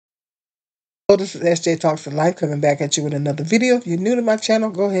This is SJ Talks to Life coming back at you with another video. If you're new to my channel,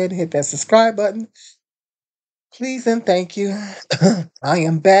 go ahead and hit that subscribe button. Please and thank you. I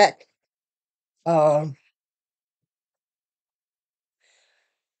am back. Um,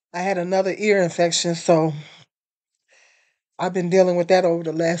 I had another ear infection, so I've been dealing with that over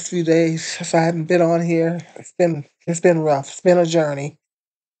the last few days. So I haven't been on here. It's been rough. It's been a journey.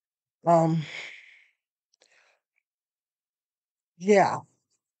 Um, yeah,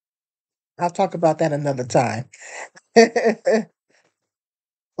 I'll talk about that another time. But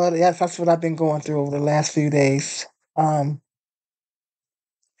yes, that's what I've been going through over the last few days. Um,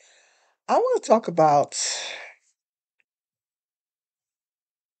 I want to talk about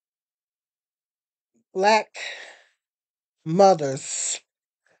black mothers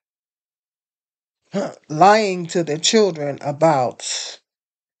lying to their children about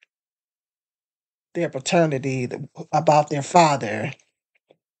their paternity, about their father.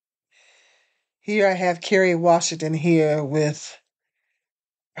 Here I have Kerry Washington here with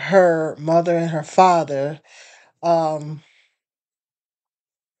her mother and her father. A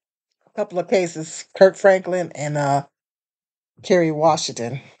couple of cases, Kirk Franklin and Kerry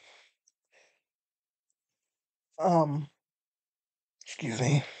Washington. Um, excuse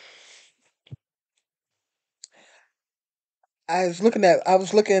me. I was looking at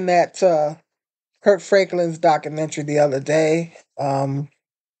Kirk Franklin's documentary the other day.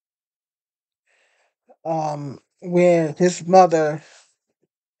 Where his mother,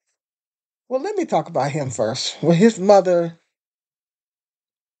 well, let me talk about him first. When his mother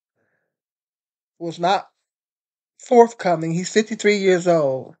was not forthcoming, he's 53 years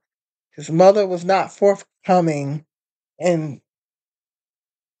old. His mother was not forthcoming and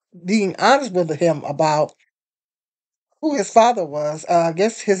being honest with him about who his father was. I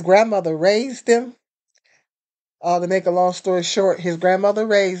guess his grandmother raised him. To make a long story short, his grandmother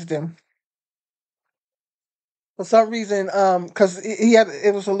raised him. For some reason, because he had,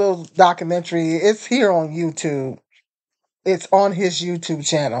 it was a little documentary. It's here on YouTube. It's on his YouTube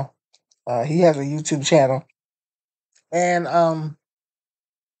channel. He has a YouTube channel, and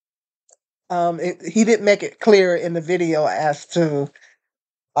he didn't make it clear in the video as to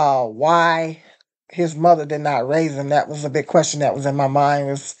why his mother did not raise him. That was a big question that was in my mind,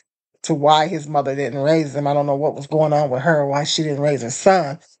 was to why his mother didn't raise him. I don't know what was going on with her, why she didn't raise her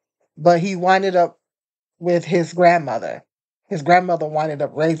son. But he winded up with his grandmother. His grandmother winded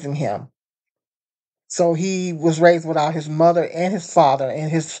up raising him. So he was raised without his mother and his father. And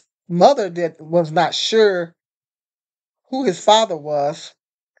his mother was not sure who his father was.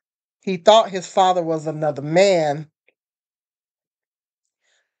 He thought his father was another man,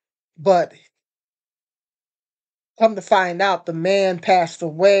 but come to find out, the man passed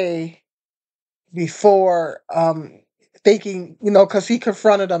away before, thinking, because he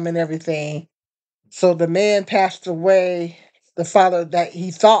confronted him and everything. So the man passed away, the father that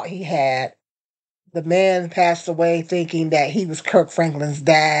he thought he had, the man passed away thinking that he was Kirk Franklin's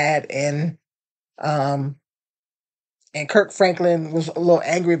dad, um and Kirk Franklin was a little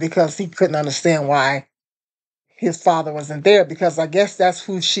angry because he couldn't understand why his father wasn't there, because I guess that's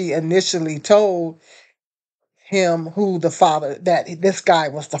who she initially told him, who the father, that this guy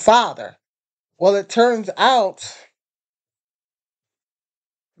was the father. Well, it turns out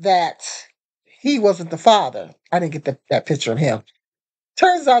that he wasn't the father. I didn't get that picture of him.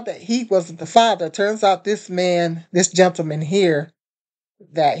 Turns out that he wasn't the father. Turns out this man, this gentleman here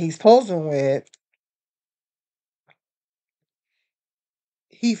that he's posing with,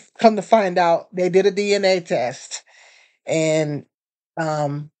 he come to find out they did a DNA test, and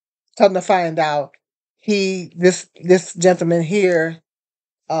um come to find out this gentleman here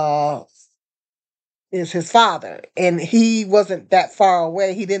uh is his father, and he wasn't that far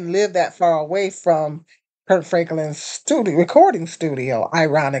away. He didn't live that far away from Kurt Franklin's recording studio,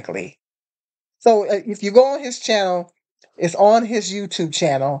 ironically. So if you go on his channel, it's on his YouTube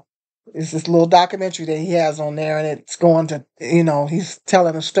channel. It's this little documentary that he has on there, and it's going to, he's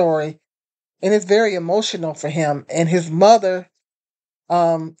telling a story, and it's very emotional for him. And his mother,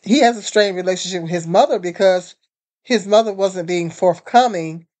 he has a strained relationship with his mother because his mother wasn't being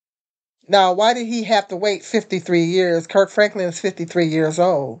forthcoming. Now, why did he have to wait 53 years? Kirk Franklin is 53 years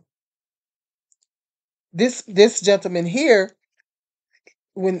old. This gentleman here,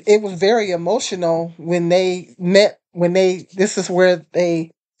 when it was very emotional when they met, this is where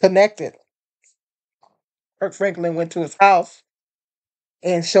they connected. Kirk Franklin went to his house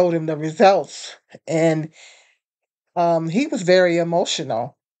and showed him the results, and he was very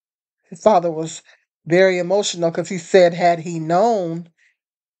emotional. His father was very emotional because he said, had he known,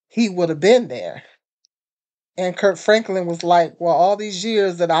 he would have been there. And Kirk Franklin was like, well, all these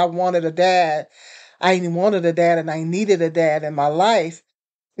years that I wanted a dad, I wanted a dad and I needed a dad in my life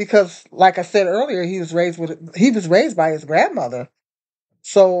because, like I said earlier, he was raised by his grandmother.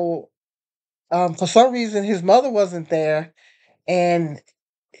 So for some reason, his mother wasn't there, and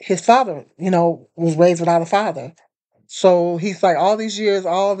his father, was raised without a father. So he's like, all these years,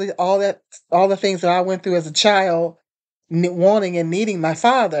 all the things that I went through as a child, wanting and needing my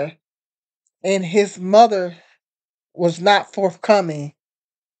father, and his mother was not forthcoming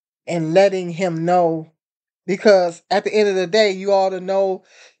and letting him know, because at the end of the day, you ought to know,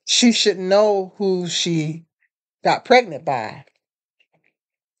 she should know who she got pregnant by.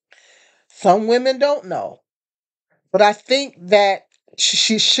 Some women don't know, but I think that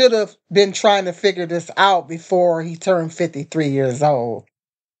she should have been trying to figure this out before he turned 53 years old.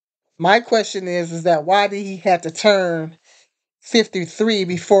 My question is that why did he have to turn 53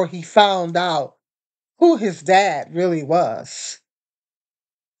 before he found out who his dad really was?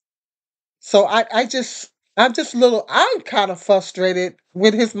 So I'm kind of frustrated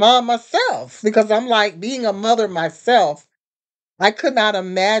with his mom myself, because I'm like, being a mother myself, I could not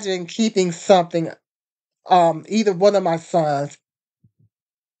imagine keeping something, either one of my sons.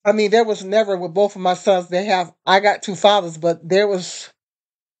 I mean, there was never, with both of my sons, I got two fathers, but there was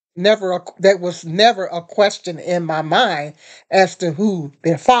never a question in my mind as to who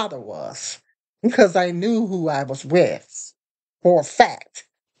their father was, because I knew who I was with for a fact.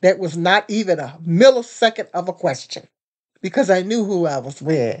 That was not even a millisecond of a question, because I knew who I was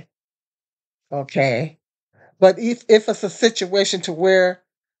with. Okay. But if it's a situation to where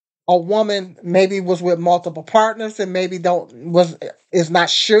a woman maybe was with multiple partners and maybe don't was is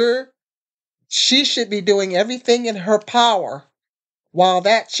not sure, she should be doing everything in her power while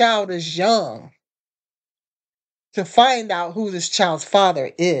that child is young to find out who this child's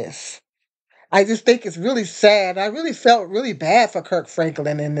father is. I just think it's really sad. I really felt really bad for Kirk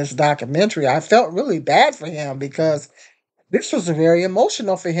Franklin in this documentary. I felt really bad for him because this was very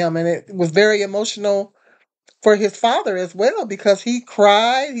emotional for him, and it was very emotional for his father as well, because he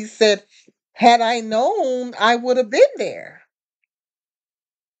cried. He said, had I known, I would have been there.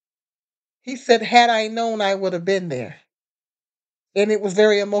 He said, had I known, I would have been there. And it was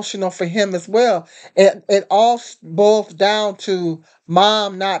very emotional for him as well. It all boils down to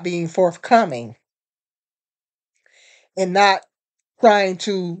mom not being forthcoming and not trying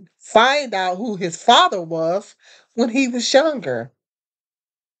to find out who his father was when he was younger.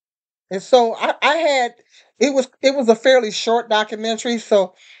 And so I had it was a fairly short documentary,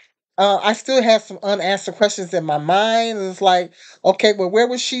 so I still had some unanswered questions in my mind. It's like, okay, well, where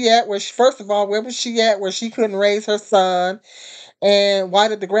was she at? First of all, where was she at where she couldn't raise her son? And why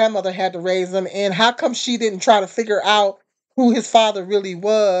did the grandmother had to raise him? And how come she didn't try to figure out who his father really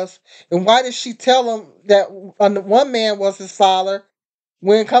was? And why did she tell him that one man was his father,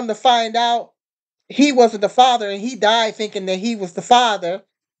 when come to find out he wasn't the father, and he died thinking that he was the father,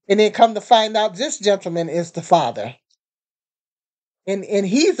 and then come to find out this gentleman is the father? And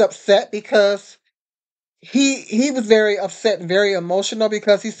he's upset because he was very upset and very emotional,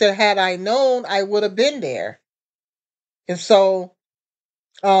 because he said, had I known, I would have been there. And so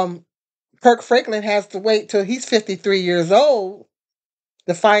um Kirk Franklin has to wait till he's 53 years old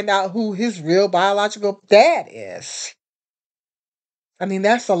to find out who his real biological dad is. I mean,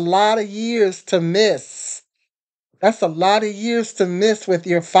 that's a lot of years to miss. That's a lot of years to miss with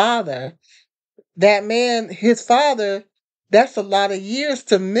your father. That man, his father, that's a lot of years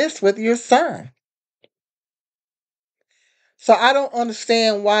to miss with your son. So I don't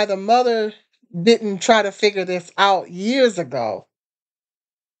understand why the mother didn't try to figure this out years ago.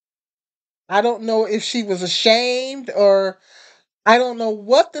 I don't know if she was ashamed, or I don't know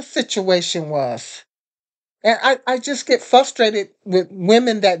what the situation was. And I just get frustrated with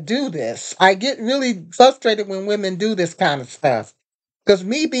women that do this. I get really frustrated when women do this kind of stuff. Because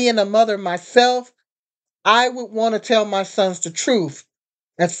me being a mother myself, I would want to tell my sons the truth.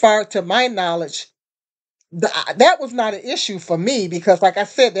 As far to my knowledge, that was not an issue for me, because, like I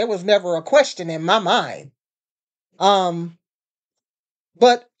said, there was never a question in my mind. Um,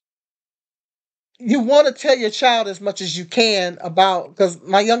 but you want to tell your child as much as you can about, because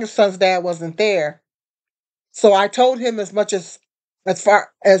my youngest son's dad wasn't there. So I told him as much as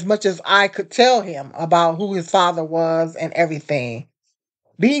I could tell him about who his father was and everything.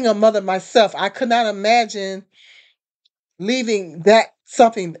 Being a mother myself, I could not imagine leaving that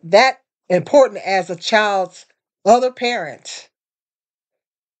something that important as a child's other parent,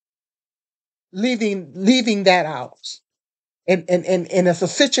 leaving that out. And it's a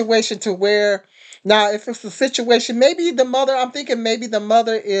situation to where, now if it's a situation, maybe the mother, I'm thinking maybe the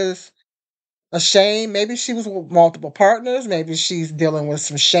mother is ashamed. Maybe she was with multiple partners. Maybe she's dealing with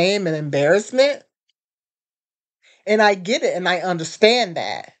some shame and embarrassment. And I get it and I understand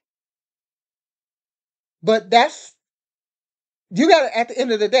that. But that's, you got to, at the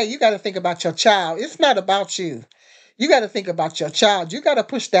end of the day, you got to think about your child. It's not about you. You got to think about your child. You got to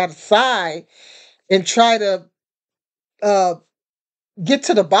push that aside and try to uh, get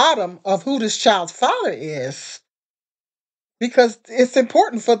to the bottom of who this child's father is, because it's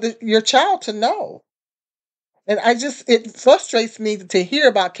important for your child to know. And it frustrates me to hear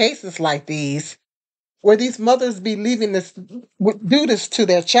about cases like these where these mothers be leaving this, do this to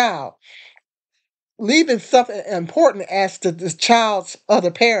their child, leaving something important as to the child's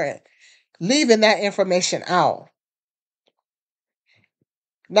other parent, leaving that information out.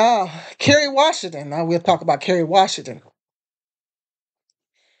 Now, Kerry Washington, now we'll talk about Kerry Washington.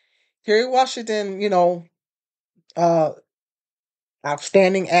 Kerry Washington, uh,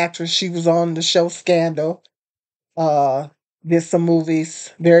 outstanding actress. She was on the show Scandal, uh, did some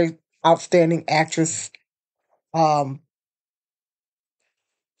movies, very outstanding actress. Um,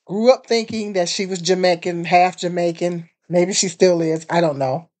 Grew up thinking that she was Jamaican, half Jamaican. Maybe she still is. I don't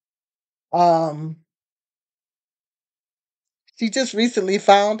know. Um, she just recently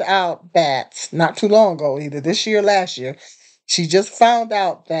found out that, not too long ago, either this year or last year, she just found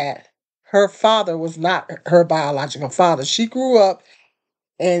out that her father was not her biological father. She grew up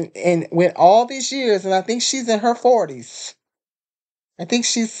and went all these years, and I think she's in her 40s. I think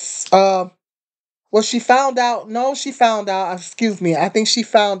she's well, she found out. No, she found out. Excuse me. I think she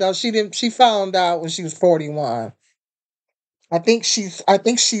found out. She didn't. She found out when she was 41. I think she's. I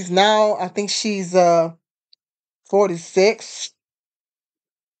think she's now. I think she's 46.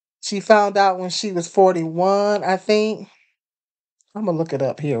 She found out when she was 41. I think. I'm gonna look it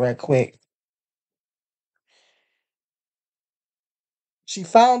up here right quick. She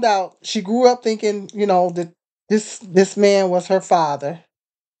found out. She grew up thinking, that this man was her father,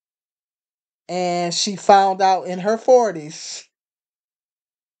 and she found out in her 40s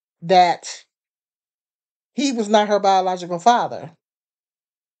that he was not her biological father.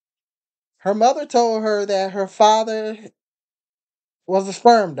 Her mother told her that her father was a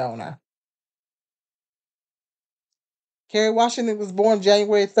sperm donor. Kerry Washington was born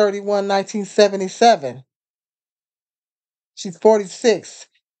January 31, 1977. She's 46.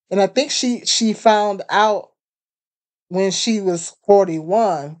 And I think she found out when she was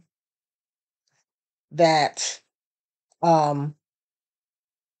 41 that um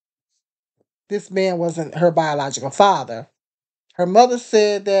this man wasn't her biological father. Her mother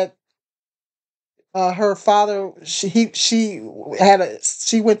said that her father, she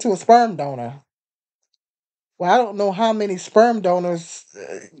went to a sperm donor. Well, I don't know how many sperm donors.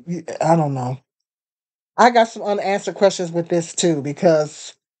 I don't know. I got some unanswered questions with this too,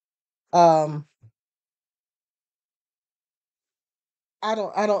 because um I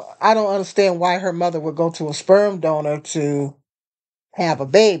don't understand why her mother would go to a sperm donor to have a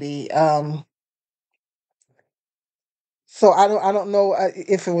baby. So I don't know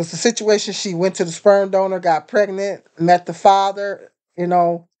if it was a situation she went to the sperm donor, got pregnant, met the father,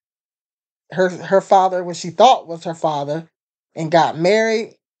 her father, what she thought was her father, and got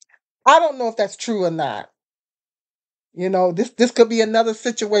married. I don't know if that's true or not. This could be another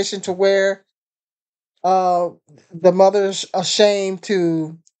situation to where uh the mother's ashamed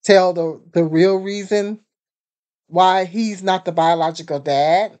to tell the real reason why he's not the biological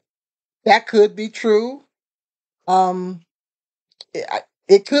dad. That could be true. Um,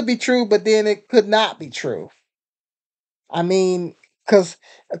 it could be true, but then it could not be true. I mean, because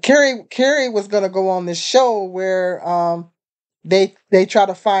Carrie was gonna go on this show where they try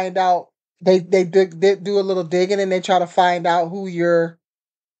to find out, they do a little digging and they try to find out who your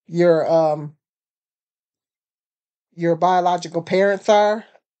your biological parents are.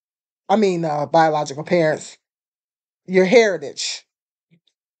 I mean, biological parents, your heritage.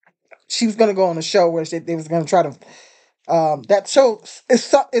 She was gonna go on a show where they was gonna try to that show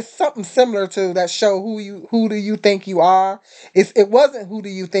is something similar to that show, who do you think you are. It wasn't Who Do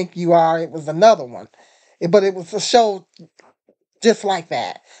You Think You Are, it was another one. But it was a show just like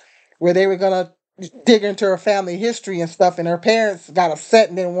that, where they were gonna dig into her family history and stuff, and her parents got upset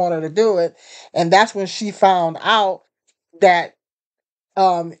and didn't want her to do it. And that's when she found out that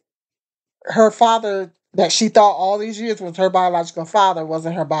um her father, that she thought all these years was her biological father,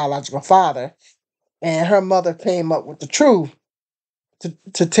 wasn't her biological father. And her mother came up with the truth,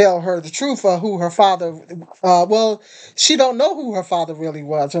 to tell her the truth of who her father. Well, she don't know who her father really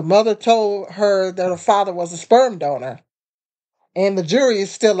was. Her mother told her that her father was a sperm donor, and the jury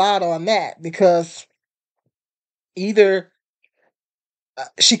is still out on that, because either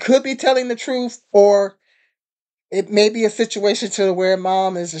she could be telling the truth, or it may be a situation to where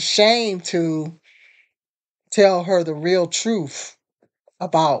mom is ashamed to tell her the real truth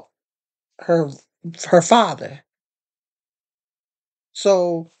about her her father.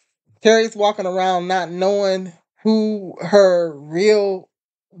 So Carrie's walking around not knowing who her real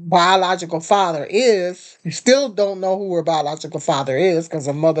biological father is. We still don't know who her biological father is because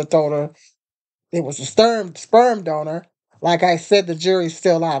her mother told her it was a sperm donor. Like I said, the jury's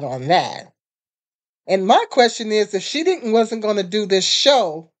still out on that. And my question is, if she didn't wasn't going to do this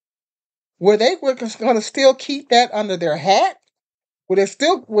show, were they going to still keep that under their hat? Were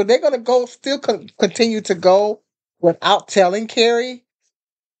they going to go still continue to go without telling Carrie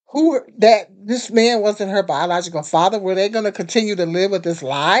that this man wasn't her biological father? Were they going to continue to live with this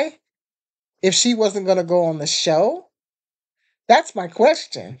lie if she wasn't going to go on the show? That's my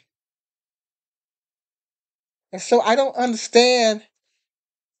question. And so I don't understand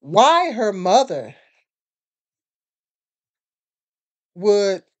why her mother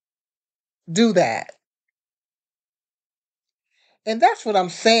would do that. And that's what I'm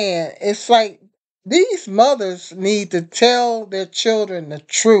saying. It's like these mothers need to tell their children the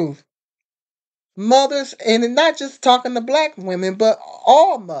truth. Mothers, and not just talking to black women, but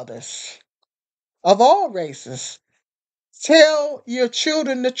all mothers of all races. Tell your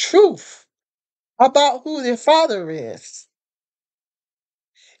children the truth about who their father is.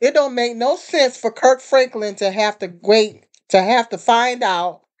 It don't make no sense for Kirk Franklin to have to wait to have to find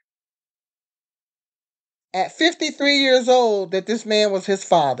out at 53 years old that this man was his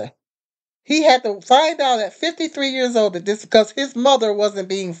father. He had to find out at 53 years old that this because his mother wasn't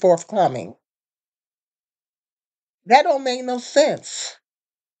being forthcoming. That don't make no sense.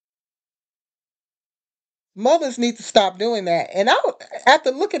 Mothers need to stop doing that. And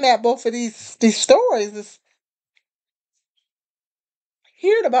after looking at both of these stories,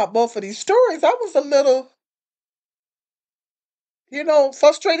 hearing about both of these stories, I was a little,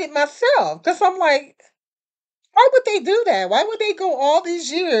 frustrated myself because I'm like, why would they do that? Why would they go all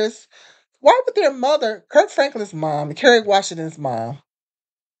these years? Why would their mother, Kirk Franklin's mom, Kerry Washington's mom,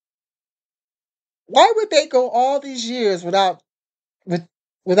 why would they go all these years with,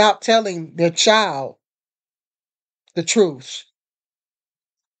 without telling their child the truth?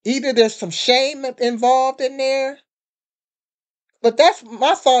 Either there's some shame involved in there, but that's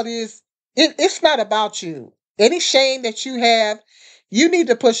my thought is it's not about you. Any shame that you have, you need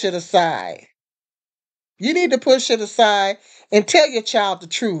to push it aside. You need to push it aside and tell your child the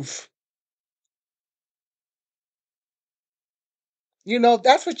truth.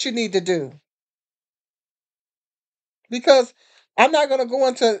 That's what you need to do. Because I'm not going to go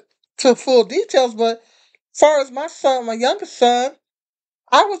into full details, but as far as my son, my youngest son,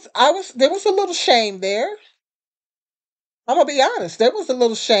 there was a little shame there. I'm gonna be honest, there was a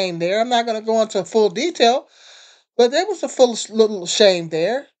little shame there. I'm not gonna go into full detail, but there was a full little shame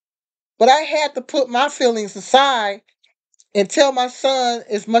there. But I had to put my feelings aside and tell my son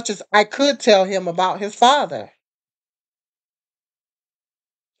as much as I could tell him about his father.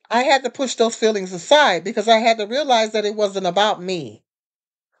 I had to push those feelings aside because I had to realize that it wasn't about me.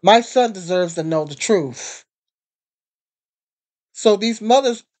 My son deserves to know the truth. So these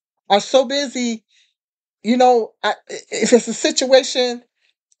mothers are so busy, if it's a situation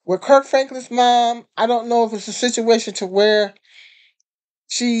with Kirk Franklin's mom, I don't know if it's a situation to where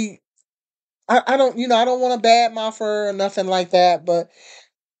she, I don't, I don't want to badmouth her or nothing like that, but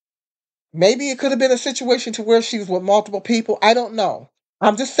maybe it could have been a situation to where she was with multiple people. I don't know.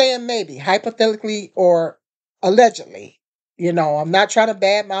 I'm just saying maybe, hypothetically or allegedly. I'm not trying to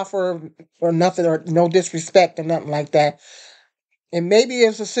badmouth her or nothing or no disrespect or nothing like that. And maybe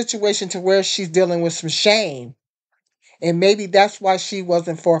it's a situation to where she's dealing with some shame. And maybe that's why she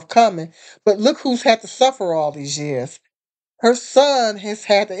wasn't forthcoming. But look who's had to suffer all these years. Her son has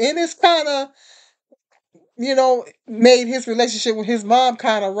had to, and it's kind of, made his relationship with his mom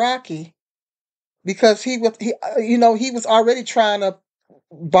kind of rocky because he was already trying to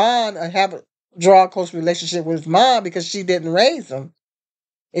bond and draw a close relationship with his mom because she didn't raise him.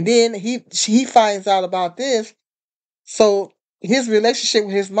 And then he finds out about this. So his relationship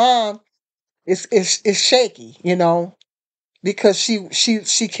with his mom is shaky, because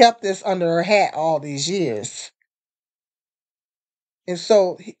she kept this under her hat all these years. And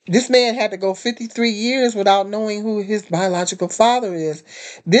so this man had to go 53 years without knowing who his biological father is.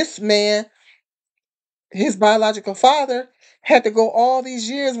 This man, his biological father, had to go all these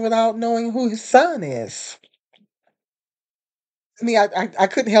years without knowing who his son is. I mean, I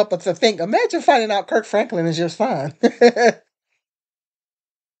couldn't help but to think, imagine finding out Kirk Franklin is your son.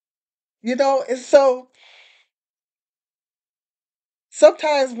 And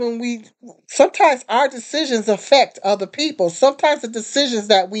sometimes when we sometimes our decisions affect other people. Sometimes the decisions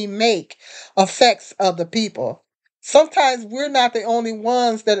that we make affects other people. Sometimes we're not the only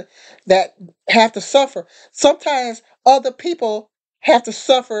ones that have to suffer. Sometimes other people have to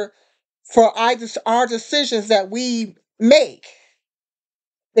suffer for our decisions that we make.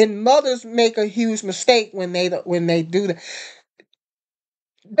 And mothers make a huge mistake when they do that.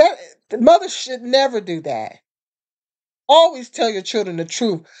 That the mothers should never do that. Always tell your children the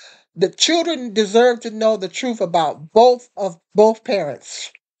truth. The children deserve to know the truth about both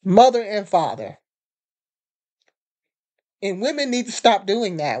parents, mother and father. And women need to stop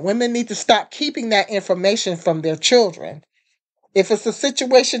doing that. Women need to stop keeping that information from their children. If it's a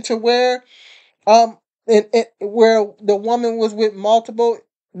situation to where where the woman was with multiple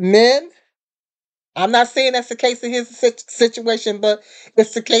men, I'm not saying that's the case in his situation, but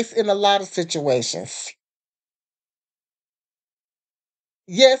it's the case in a lot of situations.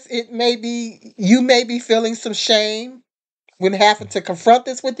 Yes, it may be you may be feeling some shame when having to confront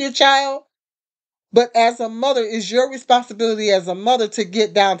this with your child, but as a mother, it's your responsibility as a mother to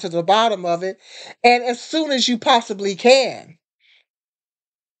get down to the bottom of it, and as soon as you possibly can,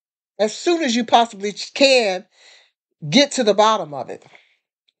 as soon as you possibly can, get to the bottom of it.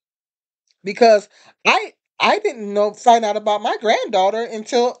 Because I didn't know find out about my granddaughter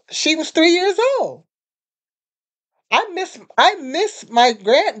until she was 3 years old. I miss my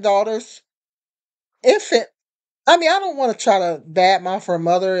granddaughter's infant. I mean, I don't want to try to badmouth her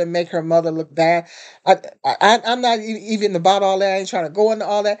mother and make her mother look bad. I'm not even about all that. I ain't trying to go into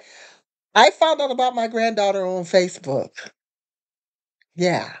all that. I found out about my granddaughter on Facebook.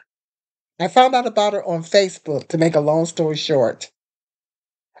 Yeah, I found out about her on Facebook. To make a long story short,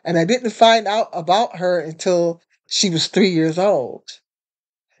 and I didn't find out about her until she was 3 years old.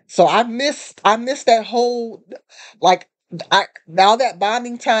 So I missed that whole like I now that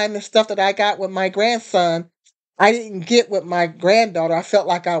bonding time and stuff that I got with my grandson, I didn't get with my granddaughter. I felt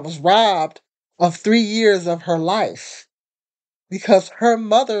like I was robbed of 3 years of her life because her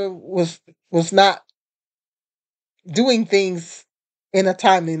mother was not doing things in a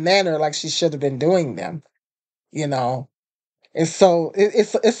timely manner like she should have been doing them, you know. And so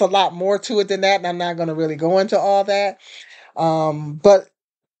it's a lot more to it than that, and I'm not going to really go into all that. But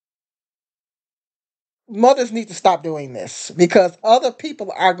mothers need to stop doing this because other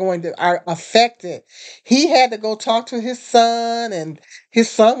people are affected. He had to go talk to his son, and his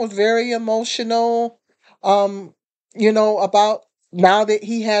son was very emotional, um about now that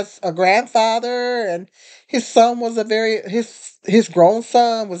he has a grandfather, and his son was a very his grown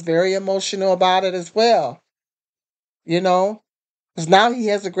son was very emotional about it as well, you know, because now he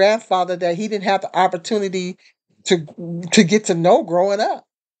has a grandfather that he didn't have the opportunity to get to know growing up.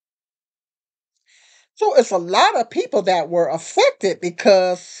 So it's a lot of people that were affected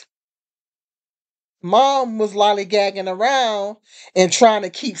because mom was lollygagging around and trying to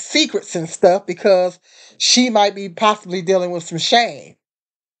keep secrets and stuff because she might be possibly dealing with some shame.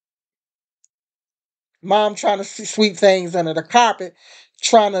 Mom trying to sweep things under the carpet,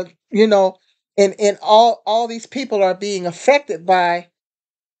 trying to, and all these people are being affected by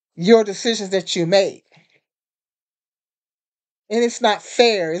your decisions that you made. And it's not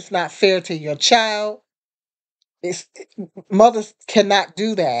fair. It's not fair to your child. It's mothers cannot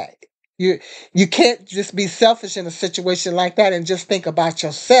do that. You you can't just be selfish in a situation like that and just think about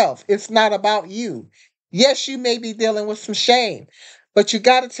yourself. It's not about you. Yes, you may be dealing with some shame, but you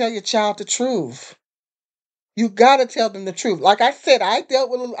got to tell your child the truth. You got to tell them the truth. Like I said, I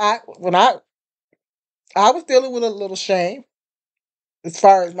dealt with when I was dealing with a little shame as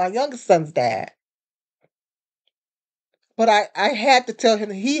far as my youngest son's dad. But I had to tell him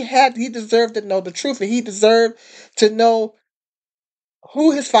he deserved to know the truth, and he deserved to know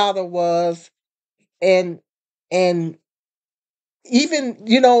who his father was, and and even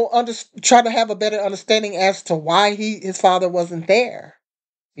try to have a better understanding as to why his father wasn't there.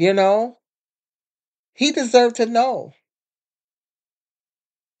 You know, he deserved to know,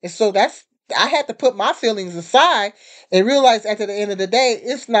 and so that's I had to put my feelings aside and realize at the end of the day,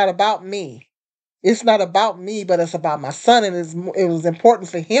 it's not about me. It's not about me, but it's about my son, and it was important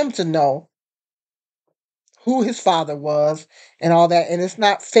for him to know who his father was and all that. And it's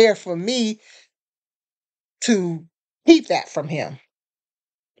not fair for me to keep that from him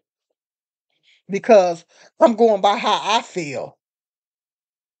because I'm going by how I feel.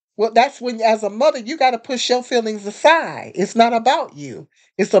 Well, that's when, as a mother, you got to push your feelings aside. It's not about you,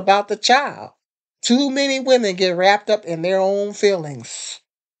 it's about the child. Too many women get wrapped up in their own feelings.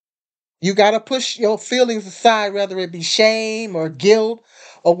 You got to push your feelings aside, whether it be shame or guilt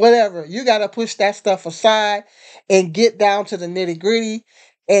or whatever. You got to push that stuff aside and get down to the nitty gritty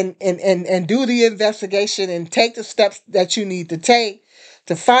and do the investigation and take the steps that you need to take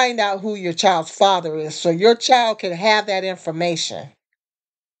to find out who your child's father is so your child can have that information,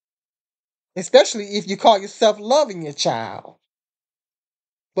 especially if you call yourself loving your child.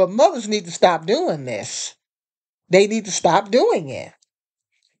 But mothers need to stop doing this. They need to stop doing it.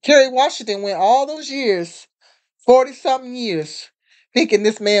 Kerry Washington went all those years, 40 something years, thinking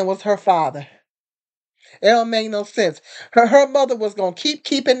this man was her father. It don't make no sense. Her mother was gonna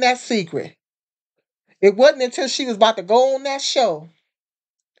keeping that secret. It wasn't until she was about to go on that show.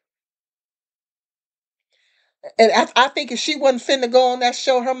 And I think if she wasn't finna go on that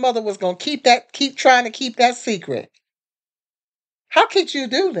show, her mother was gonna keep trying to keep that secret. How could you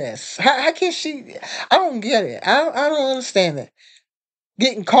do this? How can she? I don't get it. I don't understand it.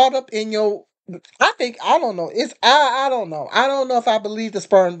 Getting caught up in your I don't know. I don't know. I don't know if I believe the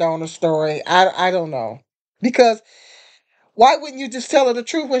sperm donor story. I don't know. Because why wouldn't you just tell her the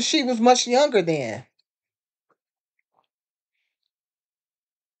truth when she was much younger then?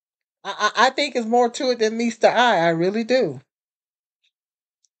 I think there's more to it than meets the eye. I really do.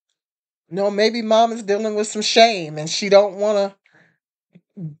 Maybe mom is dealing with some shame and she don't want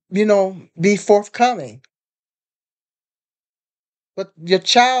to, be forthcoming. But your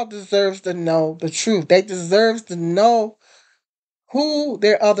child deserves to know the truth. They deserve to know who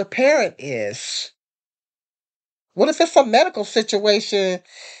their other parent is. What if it's a medical situation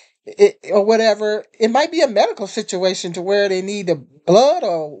or whatever? It might be a medical situation to where they need a blood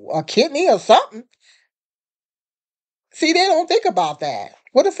or a kidney or something. See, they don't think about that.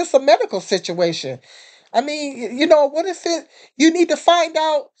 What if it's a medical situation? I mean, what if you need to find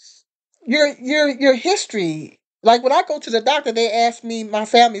out your history. Like when I go to the doctor, they ask me my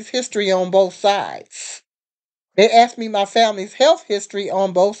family's history on both sides. They ask me my family's health history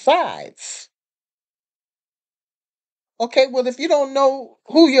on both sides. Okay, well if you don't know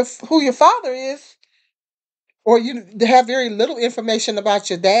who your father is, or you have very little information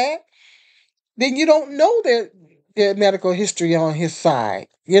about your dad, then you don't know their medical history on his side.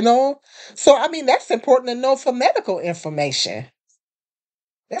 So I mean that's important to know for medical information.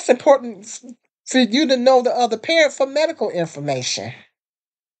 That's important for you to know the other parent for medical information.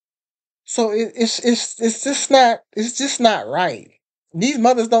 So it's just not right. These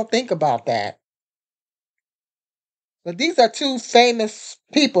mothers don't think about that. But these are two famous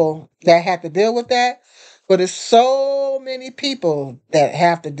people that have to deal with that. But it's so many people that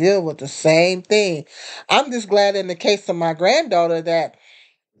have to deal with the same thing. I'm just glad in the case of my granddaughter that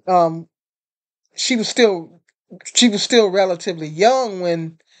um she was still she was still relatively young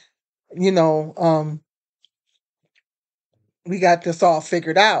when you know we got this all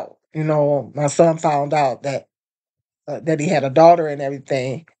figured out. My son found out that he had a daughter and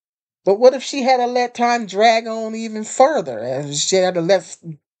everything. But what if she had to let time drag on even further, and she had to let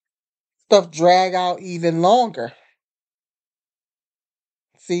stuff drag out even longer?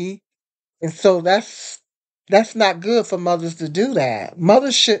 See, and so that's not good for mothers to do that.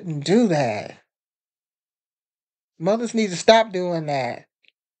 Mothers shouldn't do that. Mothers need to stop doing that.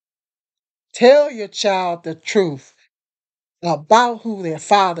 Tell your child the truth about who their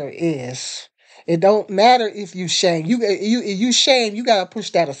father is. It don't matter if you shame. You shame. You gotta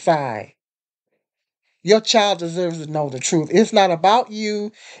push that aside. Your child deserves to know the truth. It's not about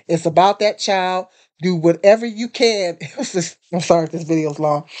you. It's about that child. Do whatever you can. I'm sorry if this video's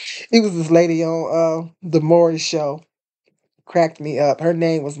long. It was this lady on the Maury show. Cracked me up. Her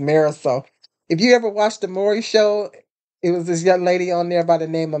name was Marisol. If you ever watched the Maury show, it was this young lady on there by the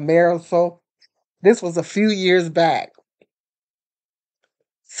name of Marisol. This was a few years back.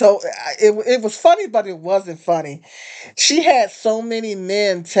 So it was funny, but it wasn't funny. She had so many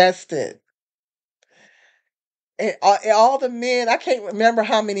men tested. And all the men, I can't remember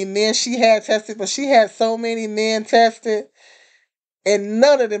how many men she had tested, but she had so many men tested, and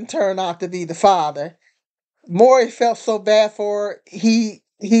none of them turned out to be the father. Maury felt so bad for her,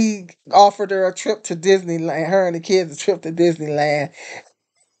 he offered her a trip to Disneyland, her and the kids a trip to Disneyland.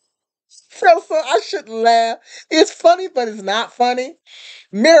 So I shouldn't laugh. It's funny, but it's not funny.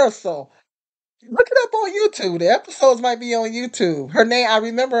 Marisol, look it up on YouTube. The episodes might be on YouTube. I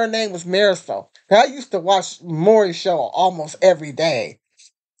remember her name was Marisol. I used to watch Maury's show almost every day.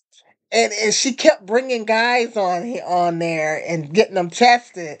 And she kept bringing guys on there and getting them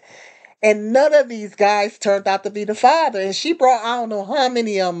tested. And none of these guys turned out to be the father. And she brought I don't know how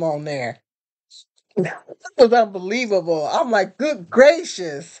many of them on there. It was unbelievable. I'm like, good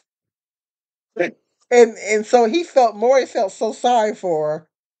gracious. And so Maury felt so sorry for her.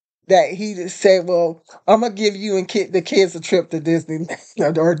 that he just said, "Well, I'm gonna give you and the kids a trip to Disney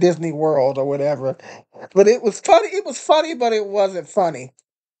or Disney World or whatever." But it was funny. It was funny, but it wasn't funny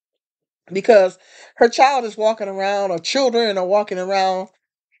because her child is walking around, or children are walking around,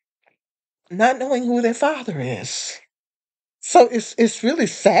 not knowing who their father is. So it's really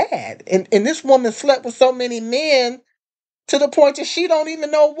sad. And this woman slept with so many men to the point that she don't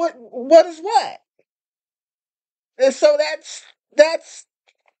even know what is what. And so that's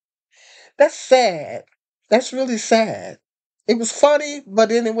that's sad. That's really sad. It was funny, but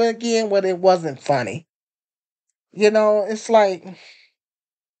then it went again when it wasn't funny. It's like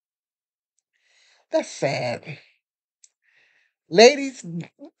that's sad. Ladies,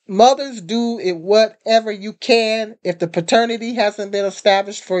 mothers, do it whatever you can. If the paternity hasn't been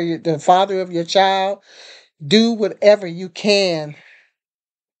established for the father of your child, do whatever you can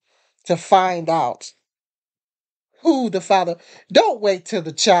to find out who the father. Don't wait till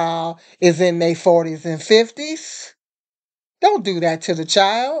the child is in their 40s and 50s. Don't do that to the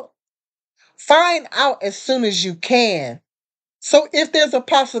child. Find out as soon as you can. So if there's a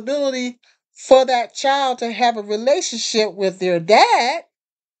possibility for that child to have a relationship with their dad,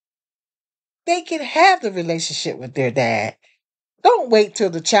 they can have the relationship with their dad. Don't wait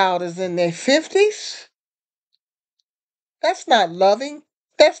till the child is in their 50s. That's not loving.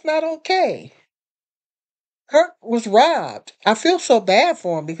 That's not okay. Kirk was robbed. I feel so bad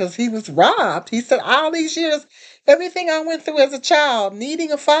for him because he was robbed. He said, all these years, everything I went through as a child,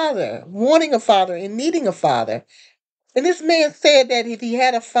 needing a father, wanting a father, and needing a father. And this man said that if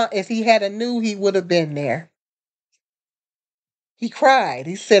he had a knew, he would have been there. He cried.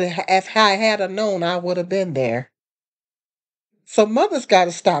 He said, if I had a known, I would have been there. So mother's got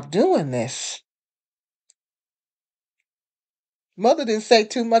to stop doing this. Mother didn't say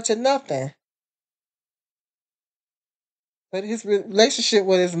too much of nothing. But his relationship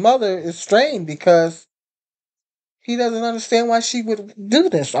with his mother is strained because he doesn't understand why she would do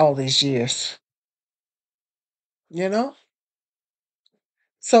this all these years. You know?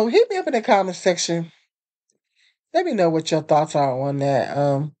 So hit me up in the comment section. Let me know what your thoughts are on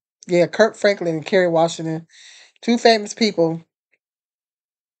that. Yeah, Kirk Franklin and Kerry Washington, two famous people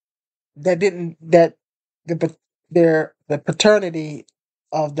that didn't that the the paternity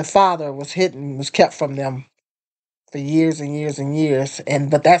of the father was kept from them for years and years and years.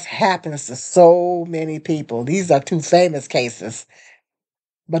 But that happens to so many people. These are two famous cases,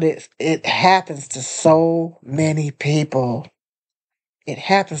 but it happens to so many people. It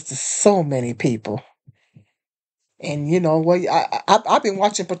happens to so many people. And well, I've been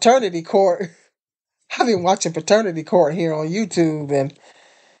watching paternity court. I've been watching paternity court here on YouTube,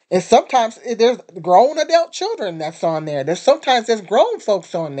 and sometimes there's grown adult children that's on there. There's grown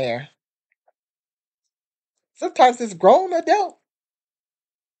folks on there. Sometimes there's grown adult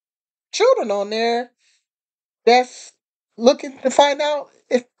children on there that's looking to find out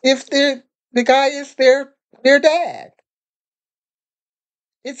if the guy is their dad.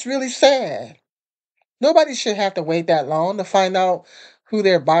 It's really sad. Nobody should have to wait that long to find out who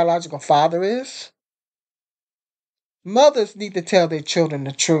their biological father is. Mothers need to tell their children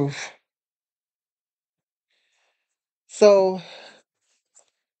the truth. So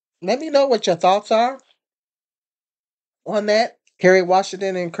let me know what your thoughts are on that. Kerry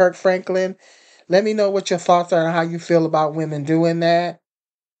Washington and Kirk Franklin. Let me know what your thoughts are and how you feel about women doing that.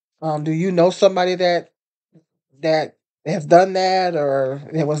 Do you know somebody that has done that, or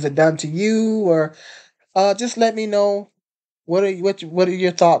was it done to you, or just let me know what are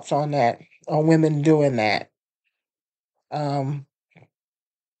your thoughts on that, on women doing that, um,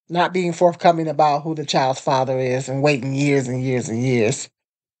 not being forthcoming about who the child's father is and waiting years and years and years.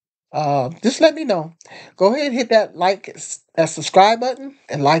 Just let me know. Go ahead and hit that subscribe button,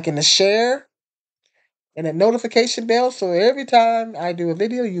 and like and the share and a notification bell so every time I do a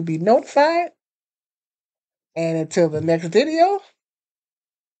video, you'll be notified. And until the next video,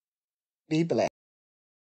 be blessed.